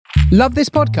Love this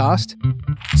podcast?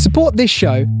 Support this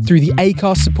show through the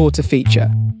Acast supporter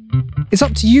feature. It's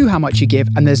up to you how much you give,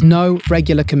 and there's no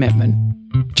regular commitment.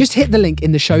 Just hit the link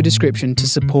in the show description to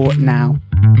support now.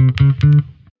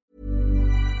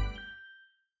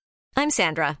 I'm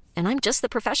Sandra, and I'm just the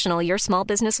professional your small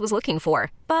business was looking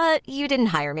for. But you didn't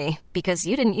hire me because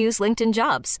you didn't use LinkedIn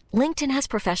Jobs. LinkedIn has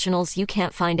professionals you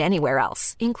can't find anywhere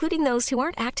else, including those who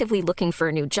aren't actively looking for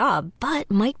a new job, but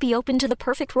might be open to the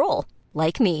perfect role,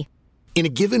 like me. In a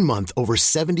given month, over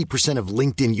 70% of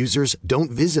LinkedIn users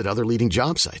don't visit other leading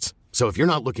job sites. So if you're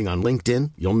not looking on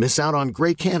LinkedIn, you'll miss out on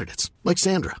great candidates like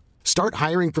Sandra. Start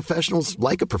hiring professionals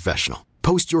like a professional.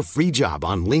 Post your free job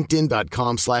on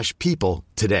linkedin.com/people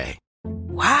today.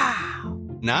 Wow.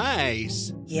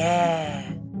 Nice.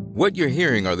 Yeah. What you're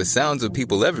hearing are the sounds of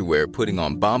people everywhere putting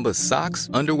on Bombas socks,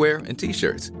 underwear, and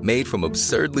T-shirts made from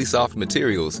absurdly soft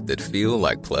materials that feel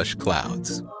like plush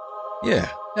clouds. Yeah,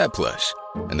 that plush.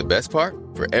 And the best part?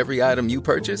 For every item you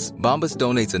purchase, Bombas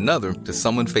donates another to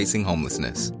someone facing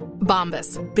homelessness.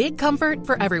 Bombas. Big comfort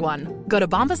for everyone. Go to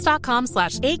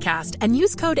bombas.com/ACAST and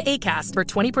use code ACAST for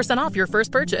 20% off your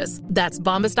first purchase. That's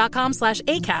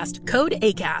bombas.com/ACAST. Code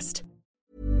ACAST.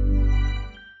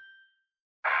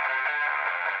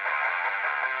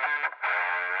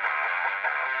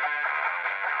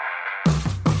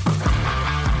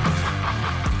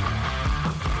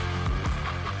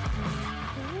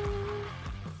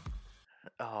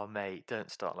 Oh, mate, don't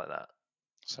start like that.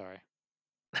 Sorry.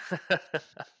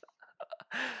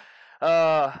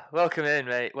 Welcome in,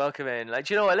 mate. Welcome in. Like,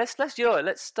 do you know what? Let's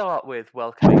start with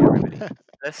welcoming everybody.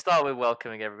 Let's start with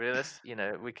welcoming everybody.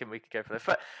 We can go for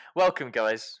that. Welcome,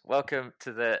 guys. Welcome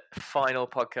to the final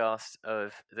podcast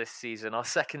of this season, our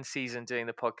second season doing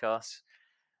the podcast.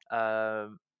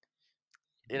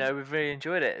 We've really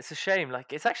enjoyed it. It's a shame.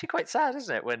 Like, it's actually quite sad,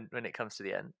 isn't it? When it comes to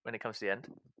the end.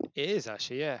 It is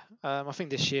actually, yeah. I think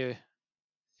this year,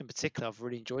 in particular, I've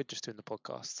really enjoyed just doing the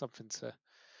podcast. Something to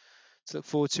look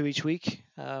forward to each week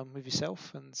with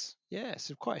yourself, and yeah,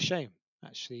 it's quite a shame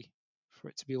actually for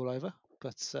it to be all over.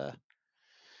 But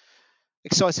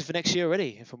excited for next year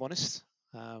already, if I'm honest.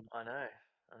 I know.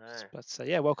 But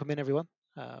yeah, welcome in everyone.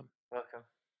 Welcome.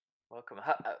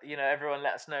 Everyone,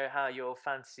 let us know how your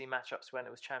fantasy matchups went.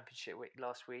 It was Championship week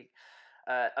last week.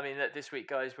 This week,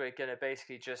 guys, we're going to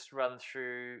basically just run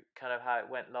through kind of how it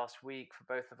went last week for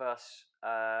both of us.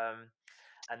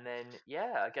 And then,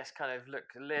 I guess kind of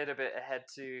look a little bit ahead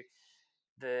to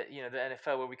the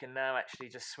NFL, where we can now actually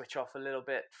just switch off a little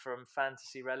bit from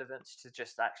fantasy relevance to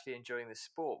just actually enjoying the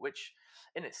sport, which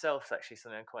in itself is actually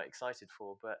something I'm quite excited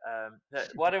for. But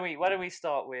why don't we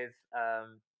start with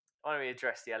why don't we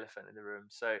address the elephant in the room?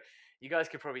 So you guys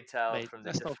could probably tell, Mate, from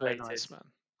the that's deflated. not very nice, man.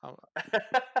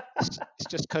 It's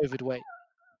just COVID weight.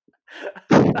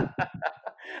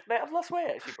 Mate, I've lost weight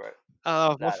actually, bro.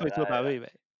 Oh, I thought you were talking about me,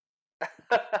 mate.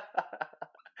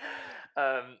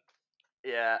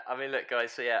 Look,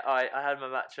 guys. So I had my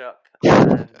matchup,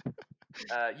 and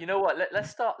you know what?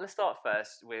 Let's start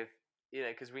first with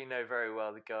because we know very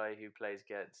well the guy who plays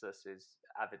against us is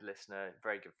avid listener,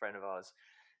 very good friend of ours,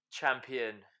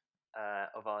 champion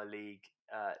of our league,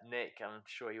 Nick. I'm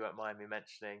sure you won't mind me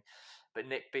mentioning, but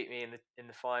Nick beat me in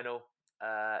the final.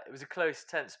 It was a close,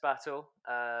 tense battle.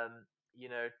 I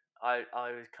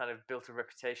kind of built a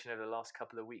reputation over the last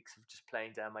couple of weeks of just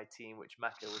playing down my team, which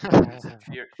Maka was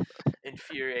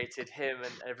infuriated him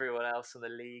and everyone else in the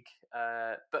league.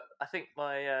 But I think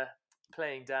my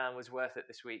playing down was worth it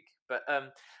this week. But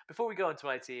before we go on to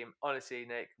my team, honestly,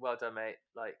 Nick, well done, mate.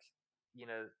 Like,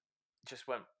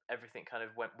 everything kind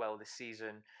of went well this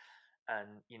season.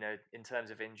 And, in terms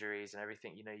of injuries and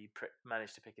everything, you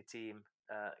managed to pick a team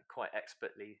quite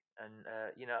expertly. And,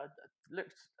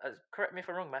 looked, correct me if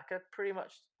I'm wrong, Maka, pretty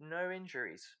much no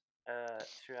injuries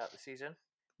throughout the season.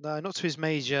 No, not to his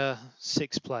major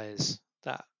 6 players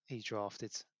that he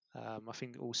drafted. I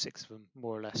think all 6 of them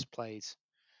more or less played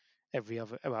every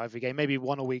game, maybe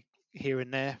one a week here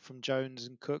and there from Jones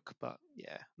and Cook, but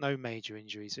yeah, no major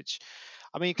injuries, which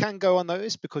it can go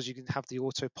unnoticed because you can have the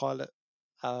autopilot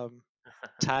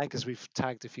tag, as we've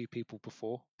tagged a few people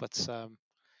before. But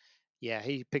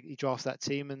he drafted that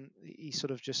team and he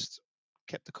sort of just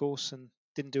kept the course and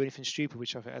didn't do anything stupid,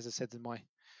 which I think, as I said in my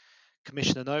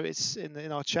commissioner note, it's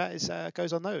in our chat,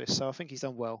 goes unnoticed. So I think he's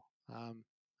done well.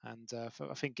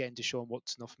 I think getting Deshaun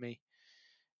Watson off me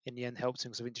in the end helped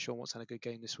him, because I think Deshaun Watson had a good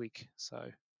game this week. So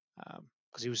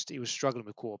because he was struggling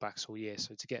with quarterbacks all year,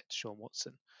 so to get Deshaun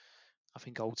Watson, I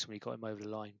think ultimately got him over the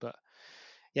line. But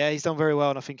yeah, he's done very well,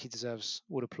 and I think he deserves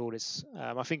all the plaudits.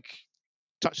 I think,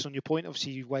 touching on your point,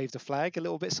 obviously you wave the flag a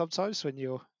little bit sometimes when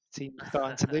your team's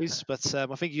starting to lose, but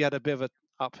I think you had a bit of an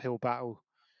uphill battle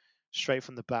straight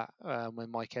from the bat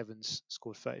when Mike Evans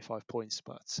scored 35 points.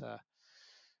 But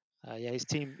yeah, his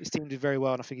team did very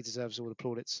well, and I think he deserves all the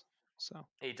plaudits. So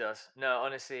He does. No,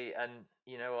 honestly, and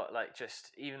you know what? Like,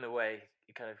 just even the way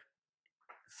you kind of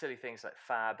silly things like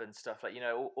fab and stuff, like, you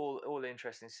know, all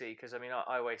interesting to see, because I mean,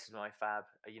 I wasted my fab.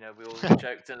 You know, we all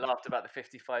joked and laughed about the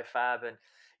 55 fab, and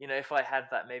you know, if I had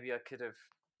that, maybe I could have,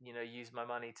 you know, used my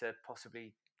money to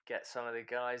possibly get some of the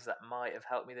guys that might have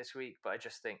helped me this week. But I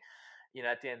just think, you know,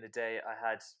 at the end of the day, I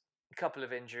had a couple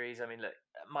of injuries. I mean, look,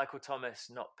 Michael Thomas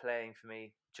not playing for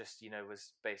me just, you know,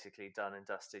 was basically done and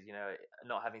dusted. You know,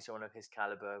 not having someone of his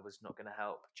caliber was not going to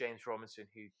help. James Robinson,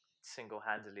 who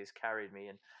single-handedly has carried me,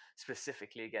 and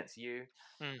specifically against you,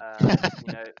 you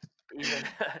know, even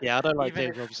yeah, I don't like even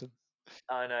James if Robinson.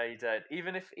 I know you don't.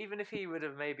 Even if he would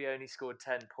have maybe only scored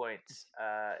 10 points,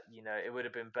 you know, it would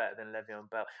have been better than Le'Veon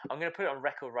Bell. I'm going to put it on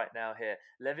record right now here.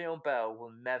 Le'Veon Bell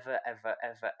will never, ever,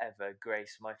 ever, ever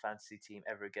grace my fantasy team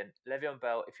ever again. Le'Veon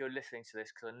Bell, if you're listening to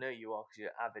this, because I know you are, because you're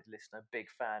an avid listener, big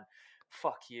fan,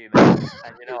 fuck you, man.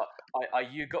 And you know,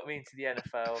 you got me into the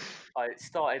NFL. I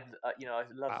started, you know, I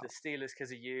love Wow. the Steelers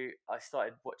because of you. I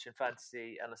started watching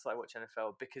fantasy and I started watching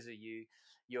NFL because of you.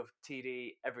 Your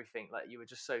TD, everything, like, you were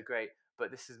just so great.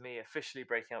 But this is me officially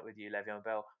breaking up with you, Le'Veon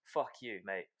Bell. Fuck you,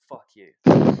 mate. Fuck you.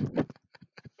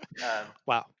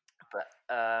 Wow.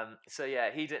 But so yeah,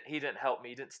 he didn't help me.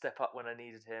 He didn't step up when I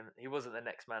needed him. He wasn't the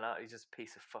next man out. He's just a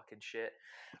piece of fucking shit.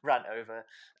 Rant over.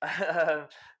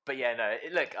 But yeah, no.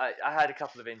 Look, I had a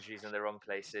couple of injuries in the wrong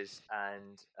places,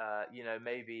 and you know,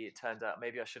 maybe it turned out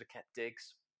maybe I should have kept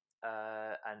Diggs.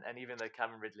 And even though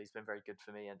Cameron Ridley's been very good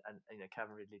for me, and you know,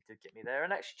 Cameron Ridley did get me there.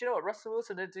 And actually, do you know what? Russell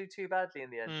Wilson didn't do too badly in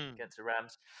the end against the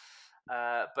Rams.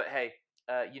 But hey,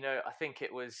 you know, I think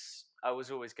I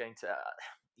was always going to,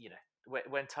 you know,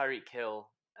 when Tyreek Hill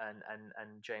and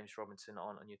James Robinson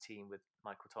on your team with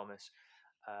Michael Thomas,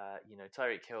 you know,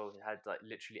 Tyreek Hill had like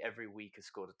literally every week has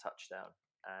scored a touchdown,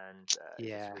 and this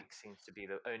Yeah. week seems to be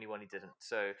the only one he didn't.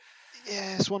 So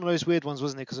Yeah, it's one of those weird ones,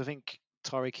 wasn't it? Because I think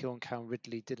Tyreek Hill and Cam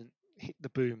Ridley didn't hit the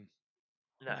boom.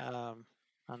 no,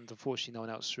 And unfortunately, no one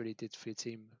else really did for your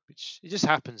team, which it just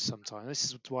happens sometimes. This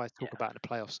is why I talk yeah, about in the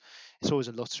playoffs. It's always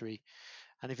a lottery.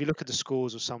 And if you look at the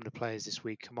scores of some of the players this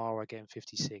week, Kamara getting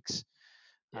 56,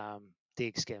 yeah.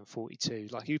 Diggs getting 42.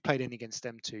 Like, if you played in against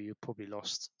them two, you're probably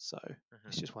lost. So Mm-hmm.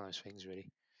 it's just one of those things,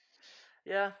 really.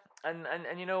 Yeah, and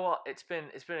you know what? It's been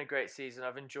a great season.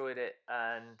 I've enjoyed it,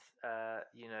 and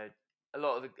you know, a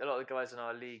lot of the guys in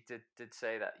our league did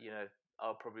say that, you know,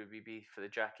 I'll probably be for the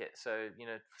jacket. So, you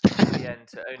know, to the end,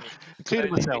 to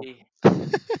Including only myself. be,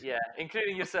 yeah,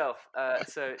 including yourself.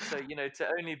 So you know, to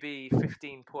only be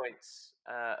 15 points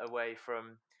away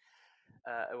from,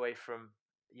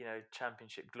 you know,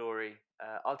 championship glory,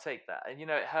 I'll take that. And you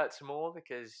know, it hurts more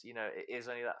because, you know, it is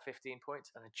only that 15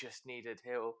 points, and I just needed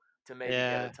Hill to maybe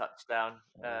get a Yeah. touchdown.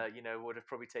 You know, would have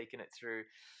probably taken it through,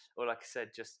 or like I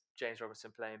said, just James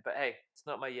Robinson playing. But hey, it's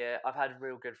not my year. I've had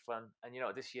real good fun, and you know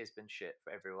what? This year's been shit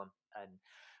for everyone, and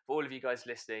for all of you guys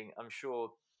listening, I'm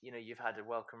sure, you know, you've had a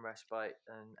welcome respite,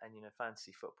 and you know,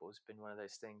 fantasy football has been one of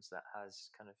those things that has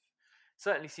kind of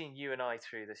certainly seen you and I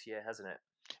through this year, hasn't it?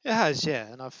 It has,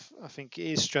 yeah. And I think it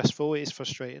is stressful. It is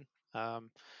frustrating.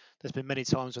 There's been many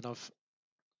times when I've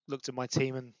looked at my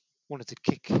team and wanted to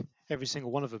kick every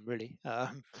single one of them, really.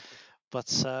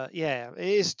 But yeah, it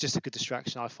is just a good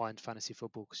distraction. I find fantasy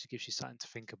football because it gives you something to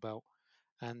think about,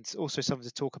 and also something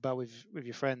to talk about with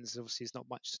your friends. Obviously, it's not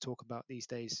much to talk about these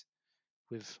days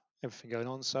with everything going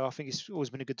on. So I think it's always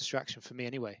been a good distraction for me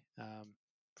anyway,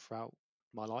 throughout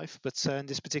my life. But in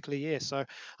this particular year, so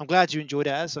I'm glad you enjoyed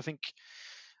it. As I think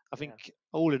Yeah,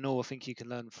 all in all, I think you can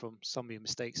learn from some of your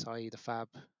mistakes, i.e., the fab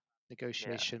yeah,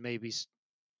 negotiation, maybe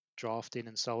drafting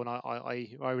and so on. I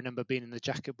remember being in the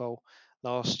Jacket Bowl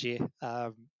last year,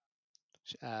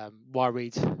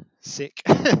 worried, sick,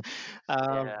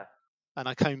 um, yeah. and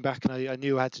I came back and I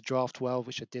knew I had to draft well,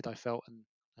 which I did. I felt and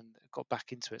got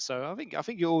back into it. So I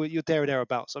think you're there or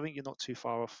thereabouts. I think you're not too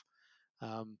far off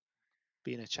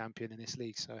being a champion in this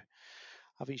league. So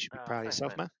I think you should be Oh, proud of thanks,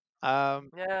 yourself, mate. man.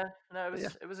 Yeah, no, But yeah,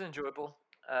 it was enjoyable.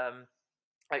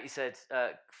 Like you said,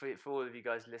 for all of you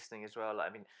guys listening as well, like,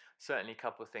 I mean, certainly a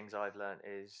couple of things I've learned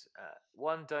is,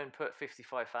 one, don't put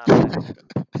 55 fab on any of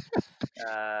them.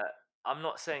 I'm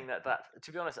not saying that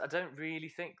to be honest, I don't really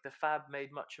think the fab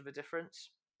made much of a difference.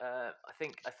 I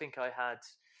think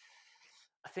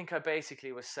I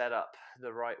basically was set up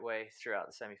the right way throughout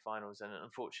the semi-finals, and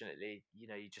unfortunately, you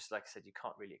know, you just, like I said, you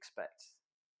can't really expect,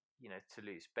 you know, to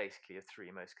lose basically your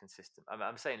three most consistent.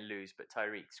 I'm saying lose, but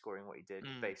Tyreek scoring what he did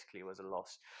mm, basically was a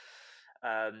loss.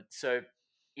 So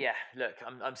Yeah, look,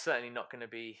 I'm certainly not going to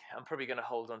be. I'm probably going to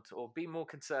hold on to or be more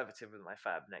conservative with my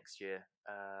fab next year.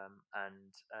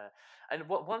 And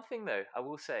one thing though I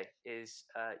will say is,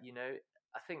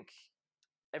 I think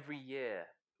every year,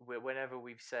 whenever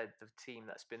we've said the team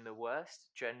that's been the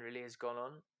worst generally has gone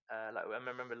on. Like I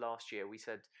remember last year we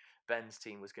said Ben's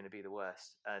team was going to be the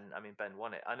worst, and I mean Ben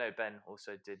won it. I know Ben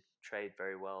also did trade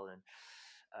very well, and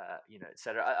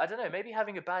etc. I don't know. Maybe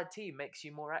having a bad team makes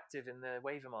you more active in the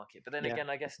waiver market. But then Yeah, again,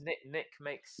 I guess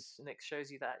Nick shows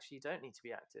you that actually you don't need to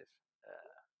be active. Uh,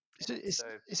 it's a, it's so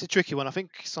it's a tricky one. I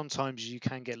think sometimes you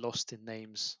can get lost in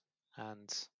names and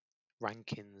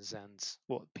rankings and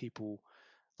what people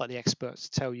like the experts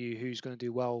tell you who's going to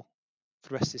do well for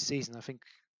the rest of the season.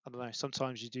 I don't know.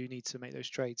 Sometimes you do need to make those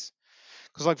trades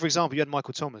because, like for example, you had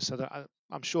Michael Thomas. So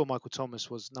I'm sure Michael Thomas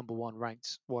was number one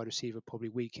ranked wide receiver probably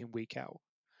week in week out.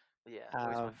 yeah, well,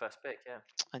 he's my Um, first pick. Yeah,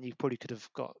 and you probably could have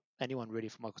got anyone really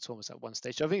for Michael Thomas at one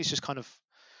stage. So I think it's just kind of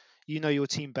your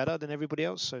team better than everybody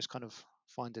else, so it's kind of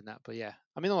finding that. But yeah,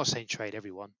 I mean, I'm not saying trade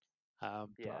everyone, yeah,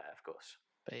 of course,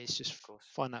 but it's just of course.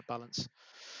 find that balance.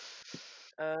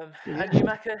 But And yeah, you,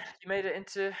 Maka, you made it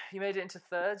into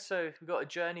third. So we've got a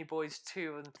Journey Boys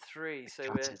 2 and 3. So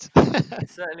we're gutted.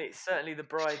 certainly the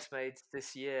bridesmaids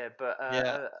this year, but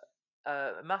Yeah.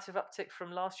 a massive uptick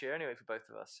from last year anyway for both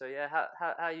of us. So yeah,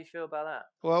 how you feel about that?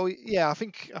 Well, yeah, I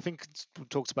think we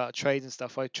talked about trades and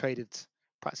stuff. I traded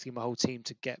practically my whole team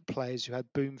to get players who had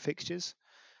boom fixtures.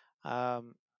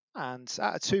 Um, and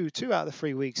out of two out of the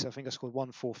 3 weeks, I think I scored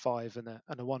 145 and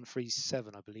a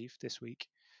 137, I believe, this week,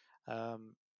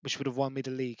 which would have won me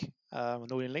the league,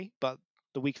 annoyingly. But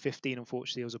the week 15,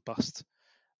 unfortunately, it was a bust,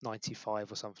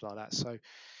 95 or something like that. So it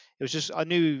was just I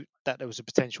knew that there was a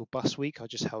potential bust week. I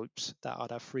just hoped that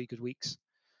I'd have 3 good weeks.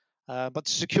 But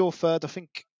to secure third, I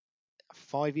think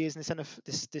 5 years in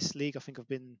this league, I think I've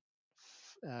been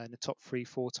in the top 3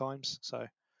 4 times. So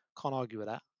can't argue with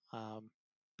that. Um,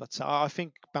 but I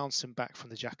think bouncing back from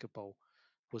the Jacob Bowl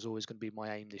was always going to be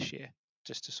my aim this year,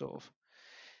 just to sort of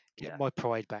get Yeah, my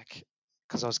pride back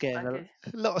because I was getting okay.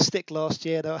 a lot of stick last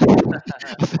year. Though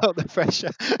I felt the pressure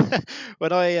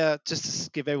when I just to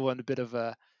give everyone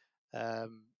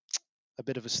um, a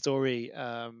bit of a story.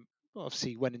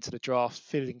 Obviously, went into the draft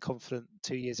feeling confident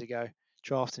 2 years ago,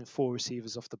 drafting 4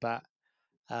 receivers off the bat.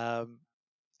 Um,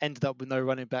 Ended up with no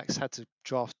running backs. Had to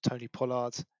draft Tony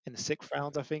Pollard in the 6th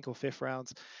round, I think, or 5th round,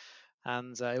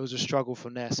 and it was a struggle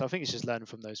from there. So I think it's just learning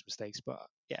from those mistakes. But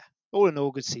yeah, all in all,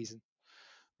 good season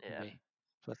for Yeah. me.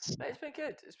 But No, it's been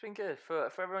good. It's been good for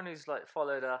everyone who's like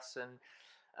followed us and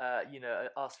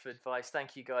asked for advice.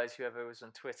 Thank you guys, whoever was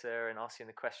on Twitter and asking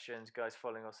the questions, guys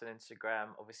following us on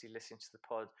Instagram, obviously listening to the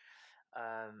pod.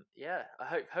 Yeah,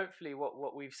 I hopefully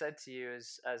what we've said to you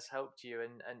has helped you,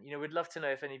 and we'd love to know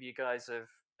if any of you guys have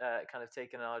kind of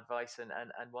taken our advice and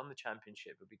won the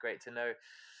championship. It'd be great to know.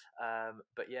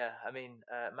 But yeah, I mean,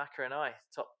 Maka and I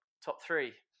top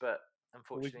three, but we,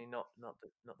 unfortunately not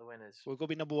the winners. we're going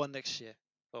to be number one next year.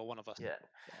 Well, one of us. Yeah,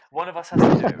 one of us has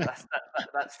to do it.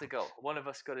 That's the goal. One of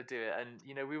us got to do it, and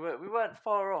we weren't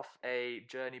far off a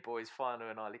Journey Boys final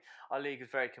in our league. Our league is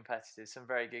very competitive. Some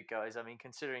very good guys. I mean,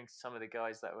 considering some of the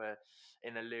guys that were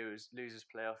in a losers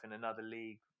playoff in another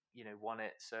league, won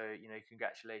it. So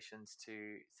congratulations to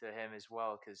him as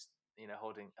well, because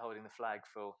holding the flag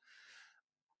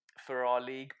for our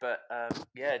league. But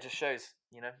yeah, it just shows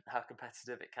how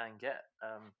competitive it can get.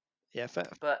 Yeah,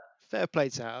 But fair play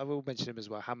to I will mention him as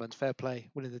well. Hammond, fair play,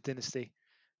 winning the dynasty.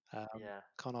 yeah,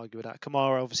 Can't argue with that.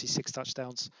 Kamara, obviously 6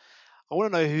 touchdowns. I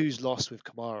want to know who's lost with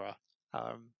Kamara.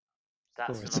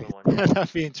 that's For a another team. one. Yeah.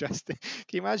 That'd be interesting. Can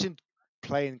you imagine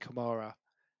playing Kamara,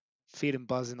 feeling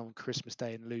buzzing on Christmas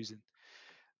Day and losing?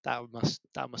 That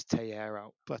must tear your hair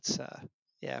out. But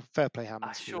yeah, fair play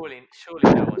Hammond for winning.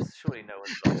 Surely no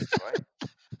one's lost, right?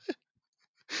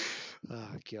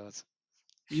 Oh God.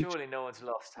 You, Surely no one's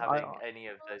lost I, having any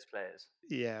of those players.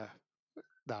 yeah,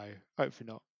 no, hopefully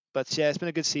not. But yeah, it's been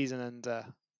a good season, and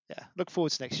yeah, look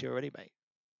forward to next year already, mate.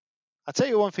 I'll tell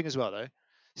you one thing as well, though.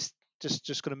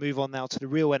 Just going to move on now to the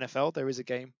real NFL. There is a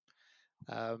game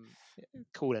um,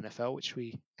 called NFL, which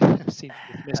we seem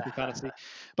to dismiss with fantasy.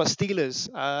 But Steelers,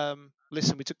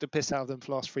 listen, we took the piss out of them for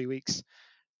the last 3 weeks.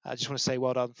 I just want to say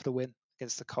well done for the win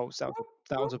against the Colts. That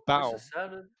was a Push the battle.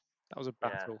 salad. That was a Yeah,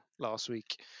 battle last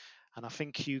week. And I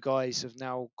think you guys have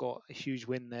now got a huge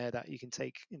win there that you can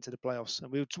take into the playoffs.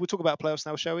 And we'll talk about playoffs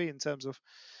now, shall we? In terms of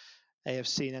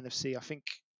AFC and NFC, I think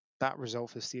that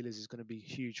result for the Steelers is going to be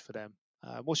huge for them.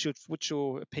 What's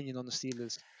your opinion on the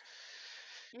Steelers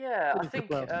yeah. I winning for the think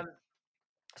playoffs?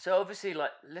 So obviously,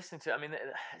 like listening to, I mean, it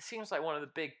seems like one of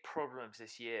the big problems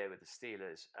this year with the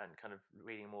Steelers, and kind of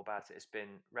reading more about it, has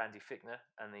been Randy Fichtner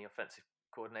and the offensive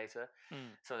coordinator.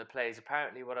 Mm. Some of the plays,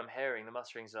 apparently, what I'm hearing, the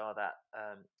musterings are that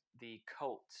the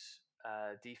Colts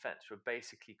defense were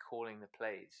basically calling the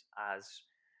plays as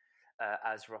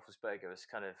Roethlisberger was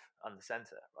kind of under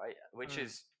center, right? Which Mm.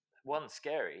 is one,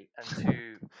 scary, and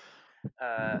two,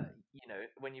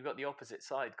 when you've got the opposite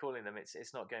side calling them,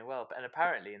 it's not going well. But and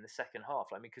apparently in the second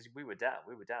half, I mean, because we were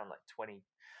down like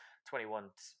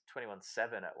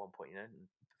 21-7 at one point,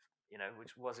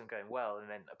 which wasn't going well. And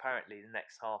then apparently the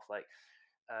next half, like,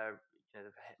 the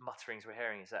mutterings we're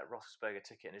hearing is that Roethlisberger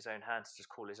took it in his own hands to just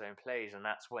call his own plays, and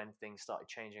that's when things started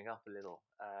changing up a little.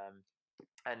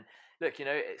 And look,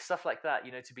 stuff like that,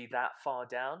 to be that far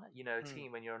down, a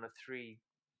team when you're on a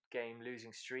 3-game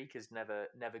losing streak is never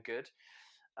good.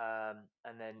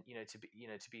 And then to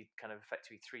be kind of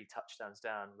effectively 3 touchdowns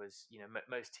down was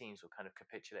most teams will kind of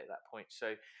capitulate at that point.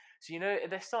 So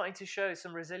they're starting to show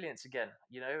some resilience again.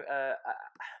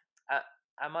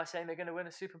 Am I saying they're going to win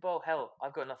a Super Bowl? Hell,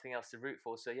 I've got nothing else to root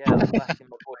for. So yeah, I'm backing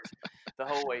my boys the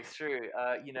whole way through.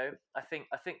 I think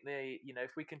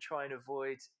if we can try and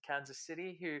avoid Kansas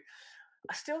City, who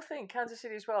I still think Kansas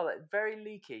City as well, very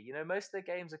leaky. Most of their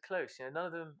games are close. None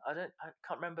of them. I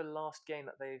can't remember the last game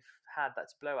that they've had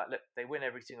that's blowout. Look, they win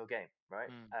every single game,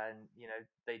 right? And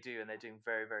they do, and they're doing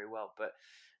very, very well. But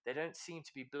they don't seem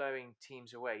to be blowing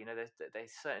teams away. They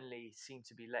certainly seem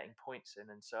to be letting points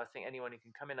in, and so I think anyone who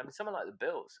can come in. I mean, someone like the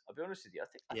Bills. I'll be honest with you. I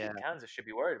think Kansas should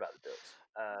be worried about the Bills,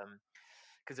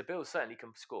 because the Bills certainly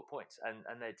can score points, and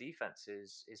their defense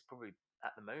is probably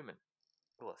at the moment,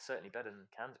 well, certainly better than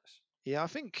Kansas. Yeah, I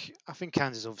think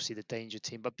Kansas is obviously the danger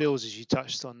team, but Bills, as you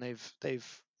touched on, they've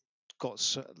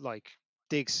got like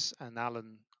Diggs and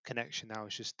Allen connection now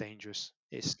is just dangerous.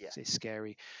 It's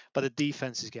scary, but the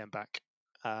defense is getting back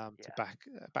to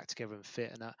back together and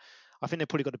fit, and I think they've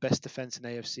probably got the best defense in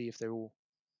AFC if they're all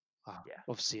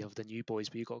obviously of the new boys,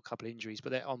 but you've got a couple of injuries,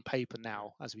 but they're on paper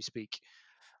now as we speak.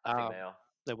 I think they are.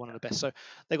 They're one of the best, so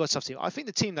they've got a tough team. I think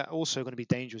the team that also going to be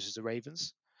dangerous is the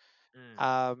Ravens.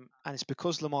 And it's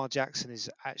because Lamar Jackson has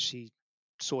actually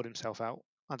sorted himself out.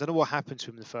 I don't know what happened to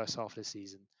him in the first half of the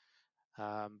season,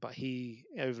 but he,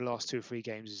 over the last 2 or 3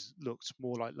 games, has looked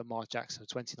more like Lamar Jackson of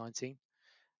 2019.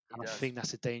 And I think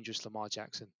that's a dangerous Lamar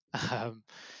Jackson.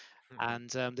 And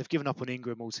they've given up on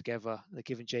Ingram altogether. They're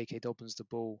giving J.K. Dobbins the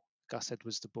ball, Gus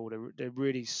Edwards the ball. They're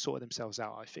really sorting themselves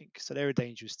out, I think. So they're a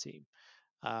dangerous team.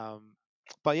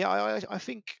 But yeah, I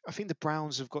think the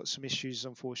Browns have got some issues.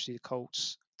 Unfortunately, the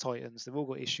Colts, Titans, they've all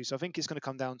got issues. So I think it's going to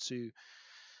come down to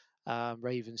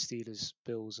Ravens, Steelers,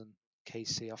 Bills, and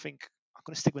KC. I think I'm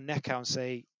going to stick with neck out and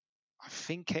say I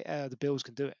think the Bills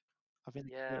can do it. I think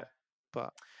they can do it.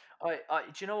 But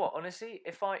do you know what? Honestly,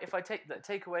 if I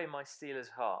take away my Steelers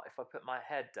heart, if I put my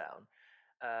head down,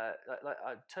 I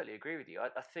totally agree with you.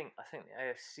 I think the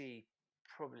AFC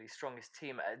probably strongest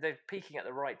team. They're peaking at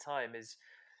the right time. Is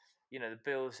the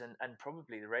Bills and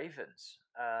probably the Ravens.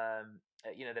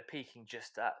 They're peaking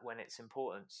just at when it's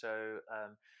important. So,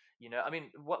 I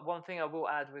mean, one thing I will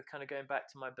add with kind of going back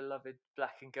to my beloved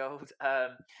black and gold,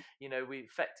 we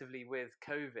effectively with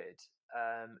COVID,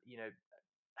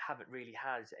 haven't really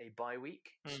had a bye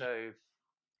week. So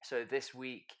this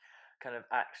week kind of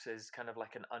acts as kind of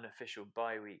like an unofficial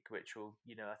bye week, which will,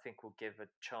 I think will give a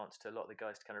chance to a lot of the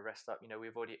guys to kind of rest up.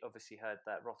 We've already obviously heard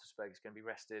that Roethlisberger is going to be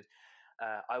rested.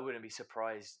 I wouldn't be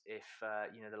surprised if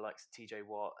the likes of TJ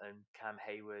Watt and Cam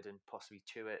Hayward and possibly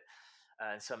Tuitt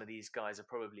and some of these guys are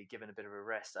probably given a bit of a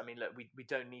rest. I mean, look, we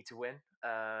don't need to win,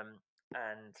 and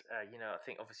I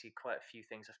think obviously quite a few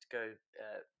things have to go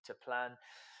to plan.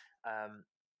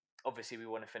 Obviously, we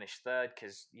want to finish third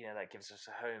because that gives us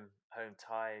a home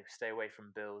tie. Stay away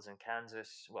from Bills and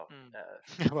Kansas. Well,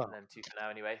 from them two for now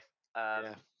anyway.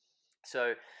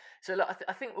 So look,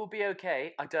 I think we'll be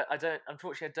okay.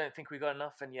 Unfortunately, I don't think we got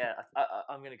enough. And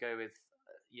I'm going to go with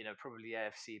probably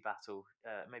AFC battle.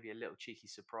 Maybe a little cheeky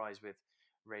surprise with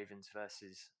Ravens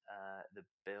versus the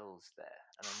Bills there.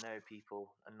 And I know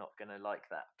people are not going to like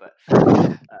that, but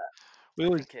you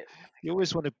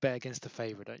always want to bet against the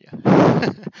favourite, don't you?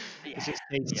 It's just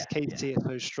KC is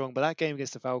so strong, but that game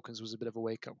against the Falcons was a bit of a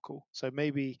wake-up call. So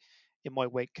maybe it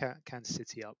might wake Kansas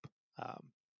City up.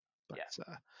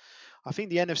 I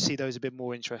think the NFC though is a bit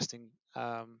more interesting.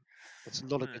 There's a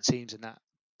lot of good teams in that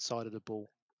side of the ball.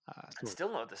 It's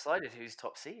still not decided who's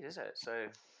top seed, is it? So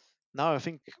no, I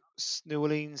think New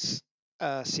Orleans,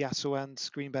 Seattle, and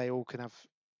Green Bay all can have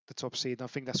the top seed. And I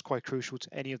think that's quite crucial to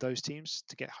any of those teams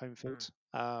to get home field.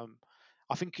 I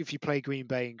think if you play Green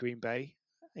Bay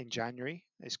in January,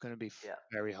 it's going to be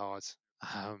very hard.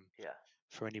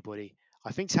 for anybody.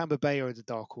 I think Tampa Bay are the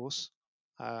dark horse.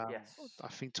 Yes. I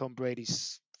think Tom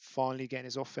Brady's finally getting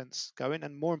his offense going,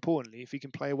 and more importantly, if he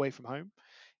can play away from home,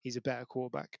 he's a better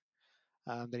quarterback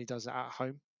than he does at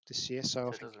home this year. So I So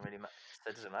it think doesn't really matter. So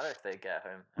it doesn't matter if they get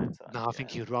home time. no, I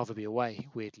think he would rather be away.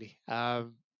 Weirdly,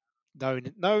 knowing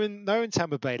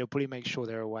Tampa Bay, they'll probably make sure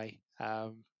they're away.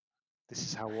 This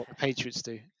is what the Patriots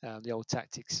do, the old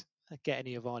tactics. Get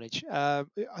any advantage. I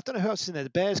don't know who else is in there. The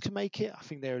Bears can make it. I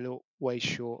think they're a little way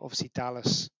short. Obviously,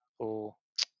 Dallas or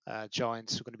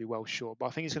Giants are going to be well short. But I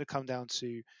think it's going to come down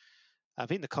to. I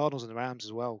think the Cardinals and the Rams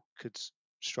as well could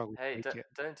struggle to Hey, make it.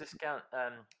 don't discount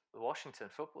the Washington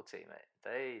football team,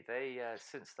 mate. They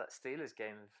since that Steelers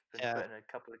game have been Yeah, putting a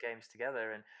couple of games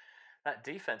together, and that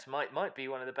defense might be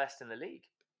one of the best in the league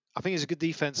I think it's a good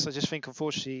defense. I just think,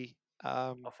 unfortunately,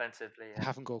 offensively. they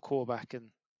haven't got a quarterback, and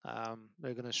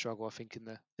they're going to struggle. I think in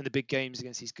the big games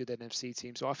against these good NFC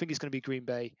teams. So I think it's going to be Green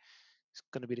Bay. It's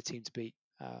going to be the team to beat.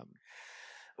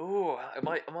 Oh,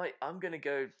 I'm going to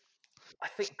go. I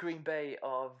think Green Bay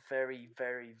are very,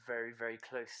 very, very, very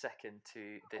close second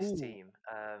to this Ooh, team.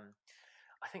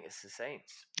 I think it's the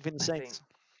Saints. I think the I think Saints.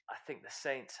 I think the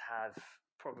Saints have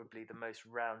probably the most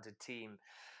rounded team.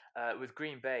 With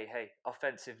Green Bay, hey,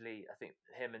 offensively, I think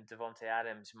him and Devontae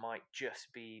Adams might just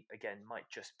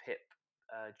pip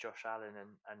Josh Allen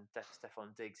and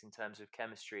Stephon Diggs in terms of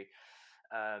chemistry.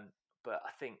 But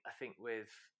I think with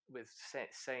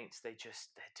Saints, they're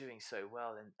doing so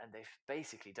well, and they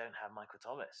basically don't have Michael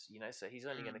Thomas, so he's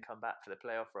only going to come back for the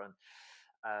playoff run.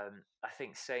 I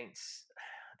think Saints,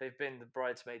 they've been the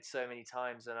bridesmaids so many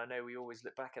times, and I know we always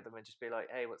look back at them and just be like,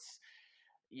 hey,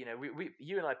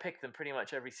 you and I pick them pretty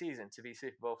much every season to be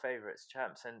Super Bowl favorites,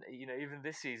 champs, and even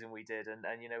this season we did, and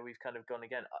we've kind of gone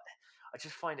again. I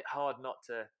just find it hard not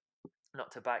to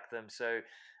back them. So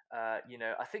I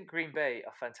think Green Bay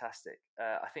are fantastic.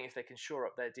 I think if they can shore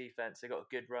up their defense, they've got a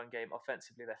good run game.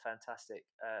 Offensively, they're fantastic.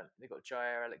 They've got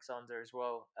Jair Alexander as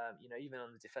well. Even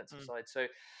on the defensive side. So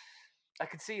I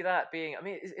could see that being. I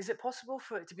mean, is it possible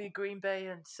for it to be Green Bay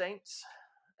and Saints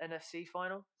NFC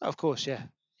final? Of course, yeah.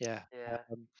 Yeah.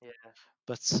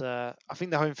 But I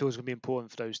think the home field is going to be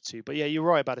important for those two. But yeah, you're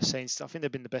right about the Saints. I think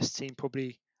they've been the best team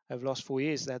probably over the last 4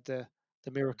 years. They had the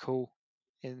miracle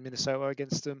in Minnesota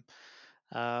against them.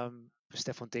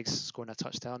 Stephon Diggs scoring that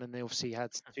touchdown, and they obviously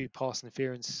had 2 pass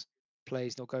interference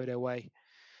plays not go their way.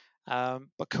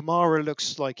 But Kamara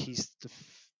looks like he's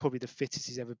probably the fittest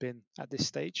he's ever been at this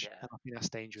stage, and I think that's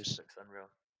dangerous. Looks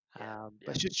unreal.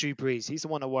 But it's just Drew Brees. He's the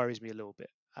one that worries me a little bit.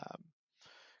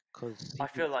 Because I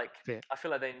feel like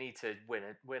they need to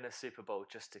win a Super Bowl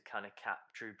just to kind of cap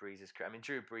Drew Brees' career. I mean,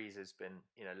 Drew Brees has been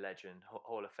legend,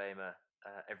 Hall of Famer,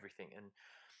 everything, and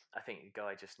I think the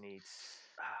guy just needs.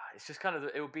 It's just kind of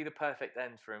it would be the perfect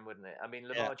end for him, wouldn't it? I mean,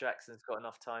 Lamar Jackson's got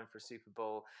enough time for a Super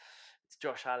Bowl.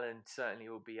 Josh Allen certainly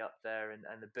will be up there, and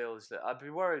the Bills. That I'd be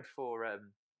worried for. I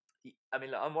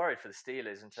mean, look, I'm worried for the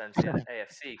Steelers in terms of the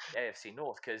AFC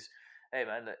North because. Hey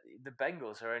man, the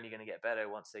Bengals are only going to get better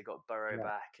once they got Burrow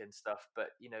back and stuff.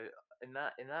 But in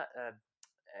that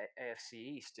AFC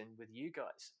East and with you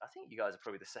guys, I think you guys are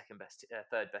probably the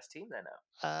third best team there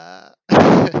now.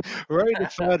 We're only the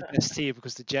third best team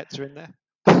because the Jets are in there.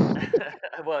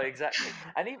 Well, exactly,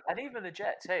 and even the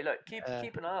Jets. Hey, look, keep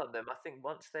an eye on them. I think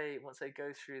once they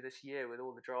go through this year with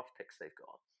all the draft picks they've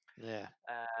got. Yeah.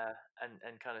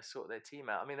 And kind of sort their team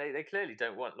out. I mean, they clearly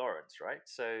don't want Lawrence, right?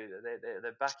 So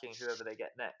they're backing whoever they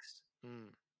get next.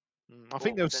 I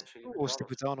think they'll stick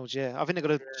with Darnold. Yeah, I think they're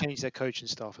going to change their coaching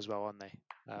staff as well, aren't they?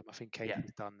 I think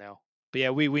Katie's done now. But yeah,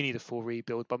 we need a full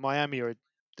rebuild. But Miami I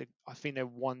think they're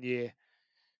 1 year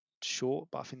short,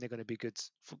 but I think they're going to be good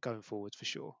going forward for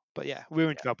sure. But yeah, we're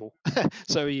in trouble.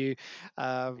 So are you.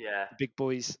 The big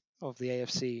boys of the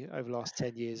AFC over the last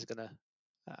 10 years are going to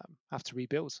have to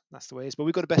rebuild. That's the way it is. But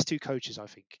we've got the best 2 coaches, I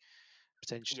think,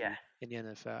 potentially in the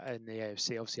NFL and the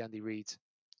AFC. Obviously, Andy Reid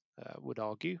would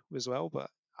argue as well,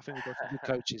 but I think we've got some good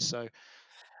coaches. So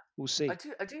we'll see. I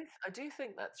do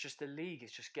think that's just the league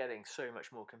is just getting so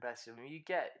much more competitive. I mean, you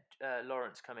get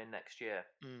Lawrence come in next year.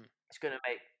 It's going to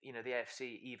make the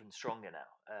AFC even stronger now.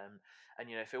 And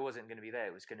if it wasn't going to be there,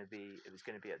 it was going to be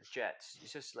at the Jets.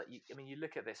 It's just like you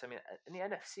look at this. I mean, in the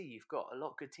NFC, you've got a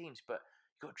lot of good teams, but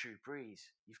you've got Drew Brees,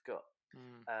 you've got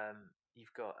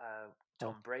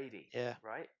Tom Brady,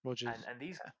 right? Rodgers, and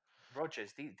these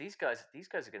Rodgers, these guys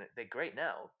are they're great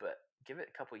now, but give it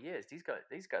a couple of years, these guys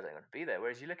aren't going to be there.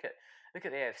 Whereas you look at the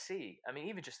AFC, I mean,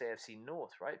 even just the AFC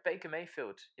North, right? Baker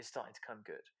Mayfield is starting to come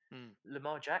good.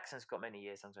 Lamar Jackson's got many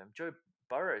years under him. Joe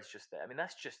Burrow is just there. I mean,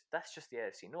 that's just the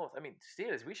AFC North. I mean,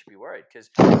 Steelers, we should be worried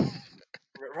because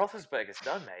Roethlisberger's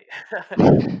done, mate.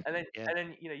 and then Yeah. and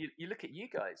then you look at you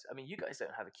guys. I mean, you guys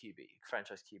don't have a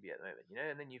franchise QB at the moment,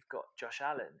 and then you've got Josh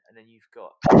Allen, and then you've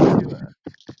got Tua,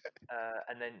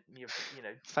 and then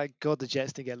Thank God the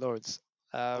Jets didn't get Lawrence.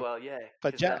 well, yeah,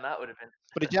 But because then that would have been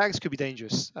but the Jags could be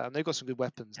dangerous. They've got some good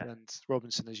weapons, yeah, and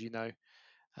Robinson, as you know,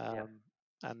 yeah,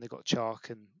 and they've got Chark,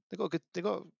 and they've got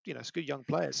some good young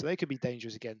players, so they could be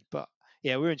dangerous again. But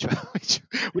yeah, we're in trouble.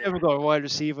 We haven't got a wide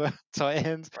receiver, tight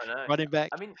end, I know. running back,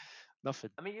 I mean,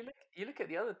 nothing. you look at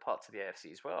the other parts of the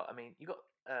AFC as well. I mean, you got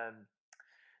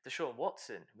Deshaun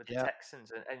Watson with the Yeah,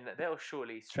 Texans, and they'll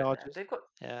surely strengthen. Chargers. They've got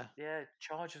Yeah,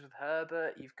 Chargers with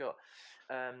Herbert. You've got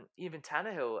even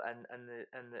Tannehill,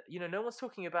 and no one's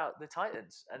talking about the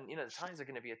Titans, and the Titans are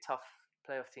going to be a tough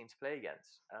playoff team to play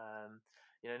against.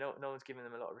 No one's giving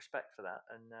them a lot of respect for that,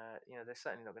 and they're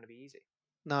certainly not going to be easy.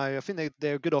 no, I think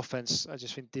they're a good offense. I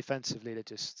just think defensively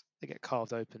they get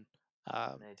carved open.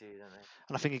 They do, don't they?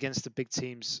 And I think against the big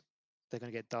teams, they're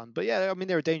going to get done. But yeah, I mean,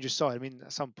 they're a dangerous side. I mean,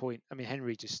 at some point,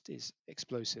 Henry just is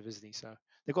explosive, isn't he? So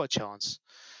they've got a chance.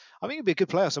 I think it'll be a good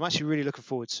playoffs. I'm actually really looking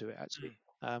forward to it. Actually,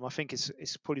 I think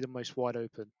it's probably the most wide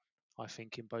open. I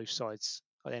think in both sides,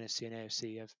 like NFC and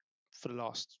AFC, for the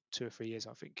last 2 or 3 years.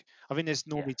 I think there's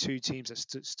normally two teams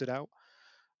that stood out.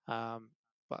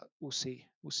 But we'll see.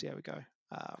 We'll see how we go.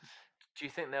 Do you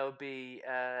think there will be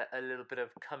a little bit of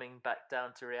coming back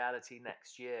down to reality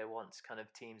next year once kind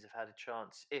of teams have had a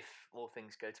chance, if all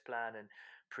things go to plan and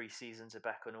pre-seasons are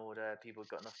back on order, people have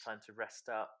got enough time to rest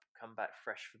up, come back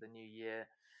fresh for the new year?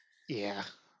 Yeah,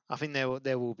 I think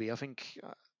there will be. I think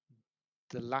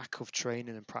the lack of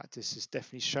training and practice is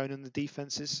definitely shown in the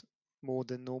defenses more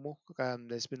than normal.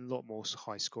 There's been a lot more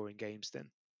high-scoring games than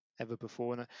ever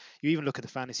before, and you even look at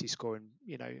the fantasy scoring.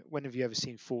 When have you ever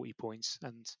seen 40 points?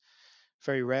 And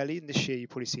very rarely. And this year,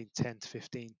 you've probably seen 10 to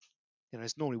 15.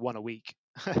 It's normally one a week.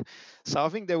 So I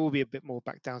think there will be a bit more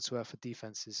back down to earth for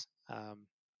defenses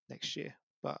next year.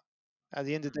 But at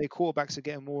the end of the day, quarterbacks are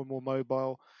getting more and more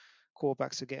mobile.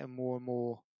 Quarterbacks are getting more and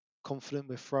more confident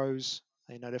with throws.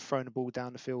 They're throwing the ball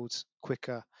down the field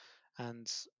quicker and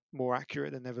more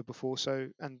accurate than ever before. So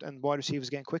and wide receivers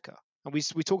getting quicker. And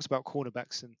we talked about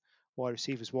cornerbacks and wide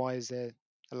receivers. Why is there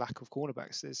a lack of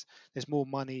cornerbacks? There's more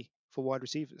money for wide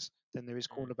receivers than there is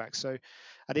cornerbacks. So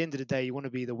at the end of the day, you want to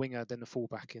be the winger than the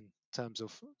fullback in terms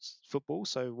of football.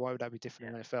 So why would that be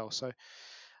different in NFL? So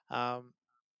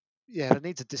they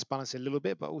need to disbalance it a little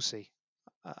bit, but we'll see.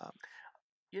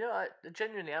 I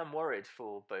genuinely am worried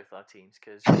for both our teams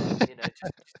because,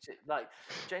 like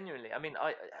genuinely, I mean,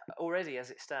 I already as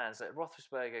it stands, that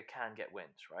Roethlisberger can get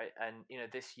wins, right? And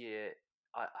this year,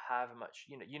 I have much,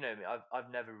 you know me,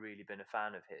 I've never really been a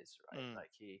fan of his, right?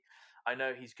 Like I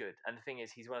know he's good, and the thing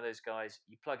is, he's one of those guys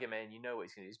you plug him in, you know what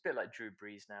he's going to do. He's a bit like Drew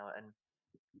Brees now, and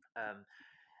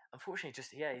unfortunately,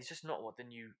 he's just not what the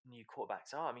new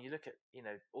quarterbacks are. I mean, you look at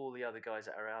all the other guys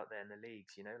that are out there in the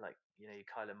leagues. Like your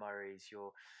Kyler Murray's,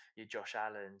 your Josh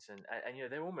Allen's, and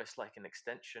they're almost like an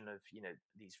extension of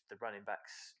the running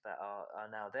backs that are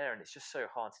now there, and it's just so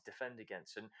hard to defend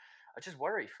against. And I just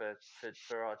worry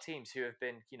for our teams who have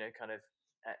been kind of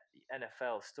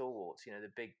NFL stalwarts.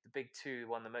 The big two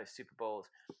won the most Super Bowls.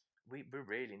 We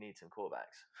really need some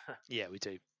quarterbacks. Yeah, we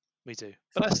do. We do.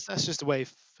 But that's just the way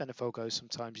NFL goes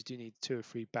sometimes. You do need 2 or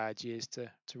 3 bad years to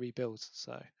rebuild.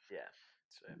 So yeah.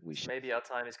 So maybe our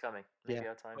time is coming. Maybe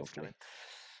our time hopefully. is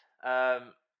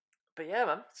coming. But yeah,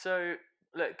 man. So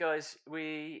look, guys,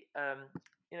 we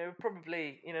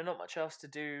probably not much else to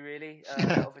do really.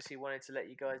 Obviously, wanted to let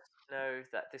you guys know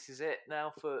that this is it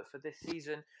now for this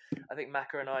season. I think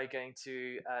Macca and I are going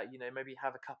to maybe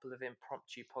have a couple of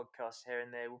impromptu podcasts here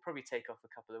and there. We'll probably take off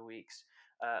a couple of weeks.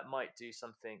 Might do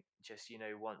something just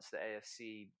once the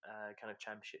AFC kind of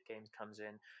championship games comes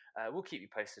in. We'll keep you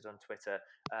posted on Twitter.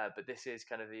 But this is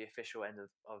kind of the official end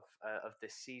of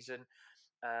this season.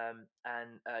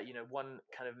 One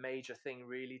kind of major thing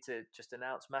really to just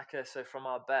announce, Macca. So from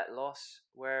our bet loss,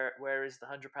 where is the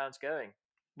 £100 going?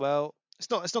 Well, it's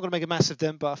not going to make a massive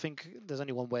dent, but I think there's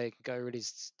only one way it can go really,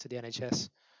 is to the NHS.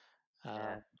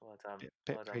 Yeah, well done.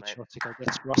 Bit well done, patriotic, I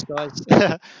guess, for us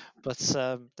guys. But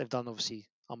they've done obviously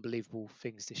unbelievable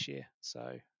things this year. So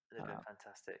they've been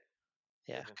fantastic.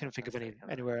 Yeah, I couldn't think of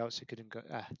anywhere else it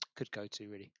could go to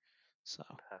really. So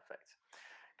perfect.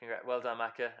 Congrats, well done,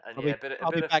 Macca. And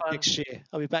I'll be back fun. next year.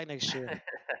 I'll be back next year.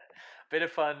 Bit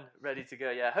of fun, ready to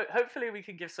go. Yeah, hopefully we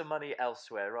can give some money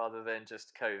elsewhere rather than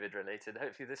just COVID related.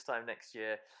 Hopefully this time next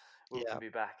year we'll be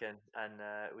back and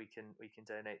we can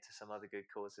donate to some other good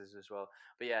causes as well.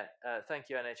 But yeah, thank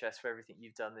you NHS for everything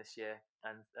you've done this year,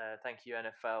 and thank you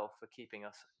NFL for keeping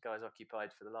us guys occupied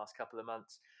for the last couple of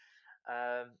months.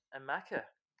 And Macca,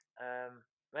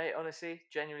 mate, honestly,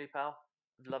 genuinely, pal,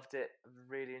 loved it.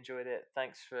 Really enjoyed it.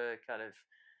 Thanks for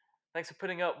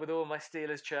putting up with all my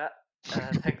Steelers chat.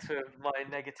 Thanks for my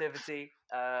negativity.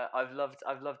 I've loved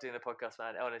doing the podcast,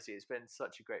 man. Honestly, it's been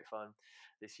such a great fun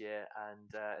this year.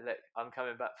 And look, I'm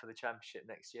coming back for the championship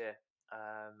next year.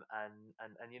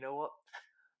 And you know what?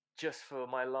 Just for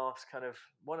my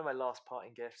one of my last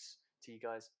parting gifts to you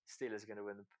guys, Steelers are going to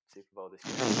win the Super Bowl this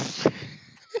year.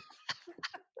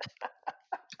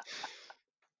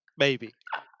 Maybe.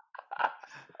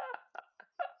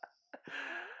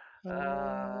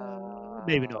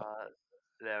 Maybe not.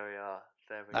 There we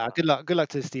are. Good luck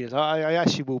to the Steelers. I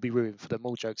actually will be rooting for them,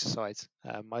 all jokes aside.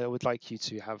 I would like you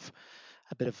to have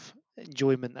a bit of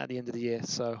enjoyment at the end of the year.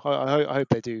 So I hope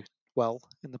they do well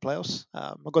in the playoffs.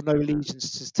 I've got no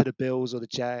allegiance to the Bills or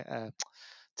to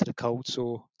the Colts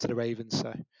or to the Ravens.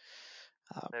 So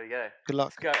there we go. Good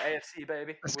luck. Let's go AFC,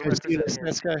 baby. Let's go Steelers.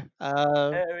 Let's go.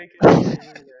 There we go.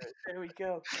 There we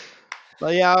go.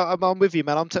 But yeah, I'm with you,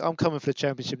 man. I'm coming for the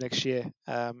championship next year.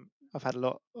 I've had a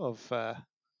lot of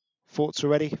thoughts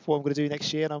already for what I'm going to do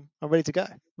next year, and I'm ready to go.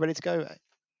 Ready to go.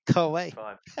 Can't wait.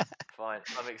 Fine.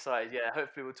 I'm excited. Yeah,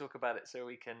 hopefully we'll talk about it so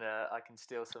we can I can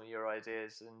steal some of your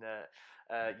ideas, and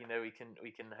we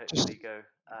can hopefully go.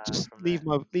 Just from leave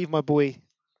my boy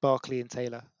Barkley and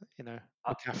Taylor.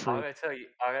 McCaffrey. I'm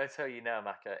going to tell you now,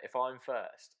 Macca. If I'm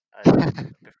first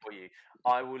and before you,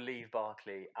 I will leave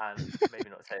Barkley and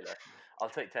maybe not Taylor. I'll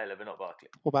take Taylor, but not Barkley.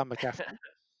 What about McCaffrey?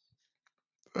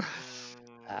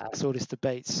 It's all this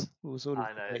debates. I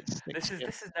know. This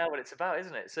is now what it's about,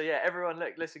 isn't it? So yeah, everyone,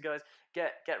 listen, guys,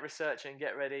 get researching,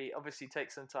 get ready. Obviously,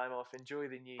 take some time off, enjoy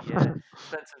the new year,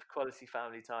 spend some quality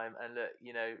family time, and look,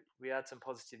 we had some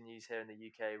positive news here in the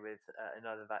UK with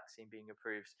another vaccine being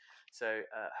approved. So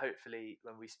hopefully,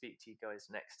 when we speak to you guys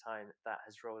next time, that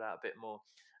has rolled out a bit more,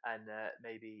 and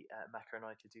maybe Macca and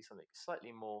I could do something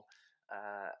slightly more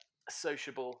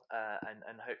sociable,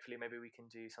 and hopefully maybe we can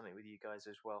do something with you guys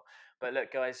as well. But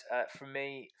look, guys, from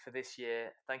me for this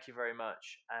year, thank you very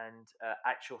much. And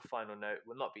actual final note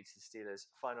will not be to the Steelers.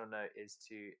 Final note is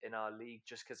to in our league,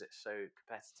 just because it's so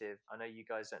competitive. I know you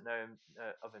guys don't know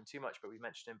of him too much, but we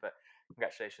mentioned him. But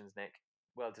congratulations, Nick,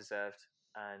 well deserved.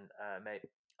 And mate,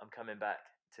 I'm coming back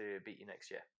to beat you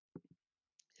next year.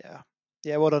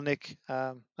 Yeah, well done, Nick,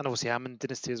 and obviously Hammond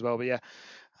Dynasty as well. But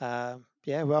well,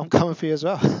 I'm coming for you as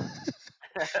well.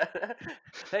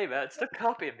 Hey man, stop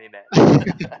copying me, man.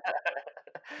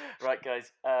 Right, guys.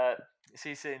 See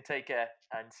you soon. Take care,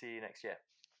 and see you next year.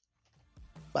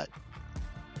 Bye.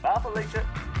 Bye, Felicia.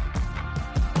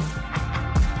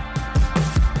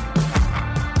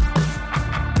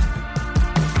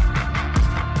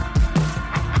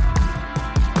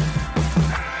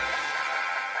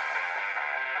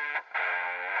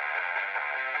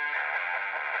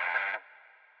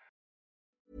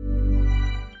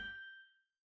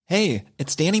 Hey,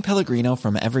 it's Danny Pellegrino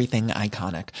from Everything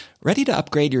Iconic. Ready to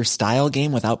upgrade your style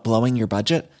game without blowing your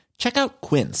budget? Check out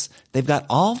Quince. They've got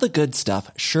all the good stuff,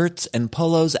 shirts and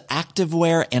polos,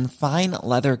 activewear, and fine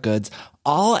leather goods,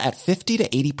 all at 50 to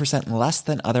 80% less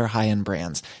than other high-end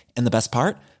brands. And the best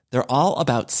part? They're all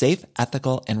about safe,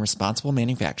 ethical, and responsible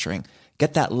manufacturing.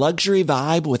 Get that luxury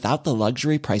vibe without the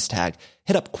luxury price tag.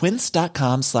 Hit up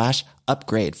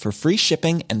quince.com/upgrade for free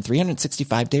shipping and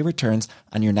 365-day returns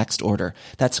on your next order.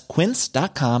 That's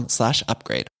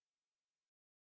quince.com/upgrade.